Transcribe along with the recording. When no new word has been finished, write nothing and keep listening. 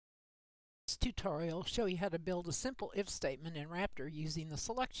tutorial will show you how to build a simple if statement in Raptor using the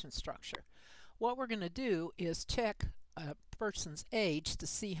selection structure. What we're going to do is check a person's age to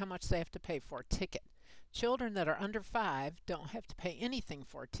see how much they have to pay for a ticket. Children that are under 5 don't have to pay anything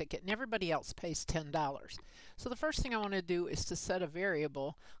for a ticket, and everybody else pays $10. So the first thing I want to do is to set a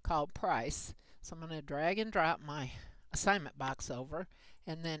variable called price. So I'm going to drag and drop my assignment box over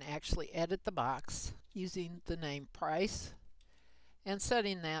and then actually edit the box using the name price and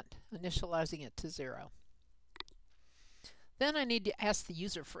setting that, initializing it to 0. Then I need to ask the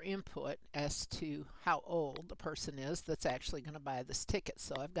user for input as to how old the person is that's actually going to buy this ticket.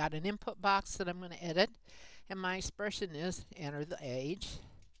 So I've got an input box that I'm going to edit, and my expression is enter the age,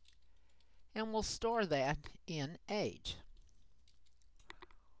 and we'll store that in age.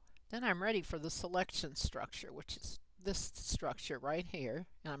 Then I'm ready for the selection structure, which is this structure right here,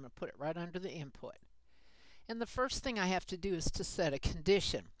 and I'm going to put it right under the input. And the first thing I have to do is to set a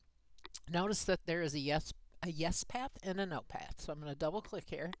condition. Notice that there is a yes path and a no path. So I'm going to double click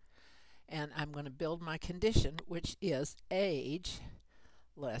here and I'm going to build my condition, which is age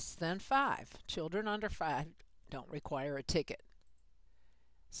less than 5. Children under 5 don't require a ticket.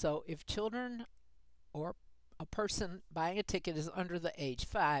 So if children or a person buying a ticket is under the age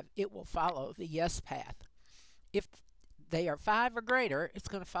 5, it will follow the yes path. If they are 5 or greater, it's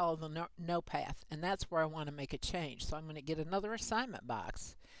going to follow the no path, and that's where I want to make a change. So I'm going to get another assignment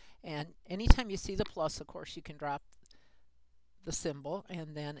box, and anytime you see the plus, of course, you can drop the symbol,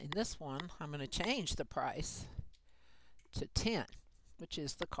 and then in this one I'm going to change the price to 10, which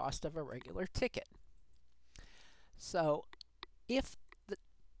is the cost of a regular ticket. So if the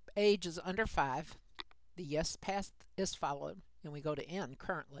age is under 5, the yes path is followed, and we go to N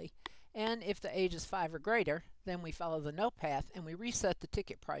currently. And if the age is 5 or greater, then we follow the no path and we reset the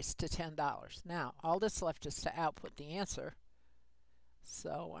ticket price to $10. Now, all that's left is to output the answer.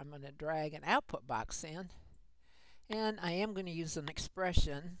 So I'm going to drag an output box in, and I am going to use an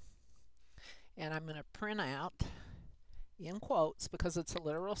expression, and I'm going to print out in quotes, because it's a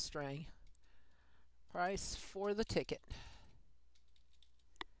literal string, price for the ticket,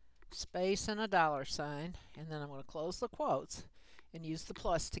 space and a $sign, and then I'm going to close the quotes and use the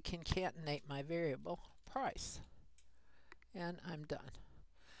plus to concatenate my variable price. And I'm done.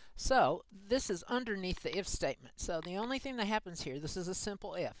 So this is underneath the if statement. So the only thing that happens here, this is a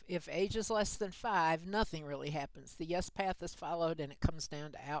simple if. If age is less than 5, nothing really happens. The yes path is followed and it comes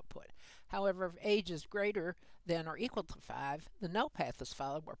down to output. However, if age is greater than or equal to 5, the no path is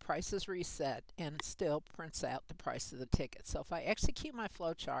followed where price is reset and it still prints out the price of the ticket. So if I execute my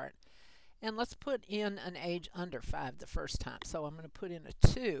flow chart, and let's put in an age under 5 the first time. So I'm going to put in a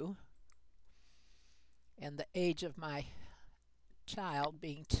 2, and the age of my child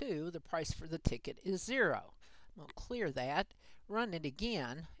being 2, the price for the ticket is 0. I'm going to clear that, run it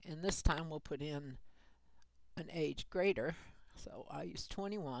again, and this time we'll put in an age greater. So I'll use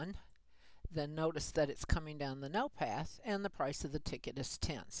 21. Then notice that it's coming down the no path, and the price of the ticket is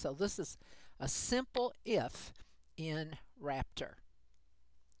 10. So this is a simple if in Raptor.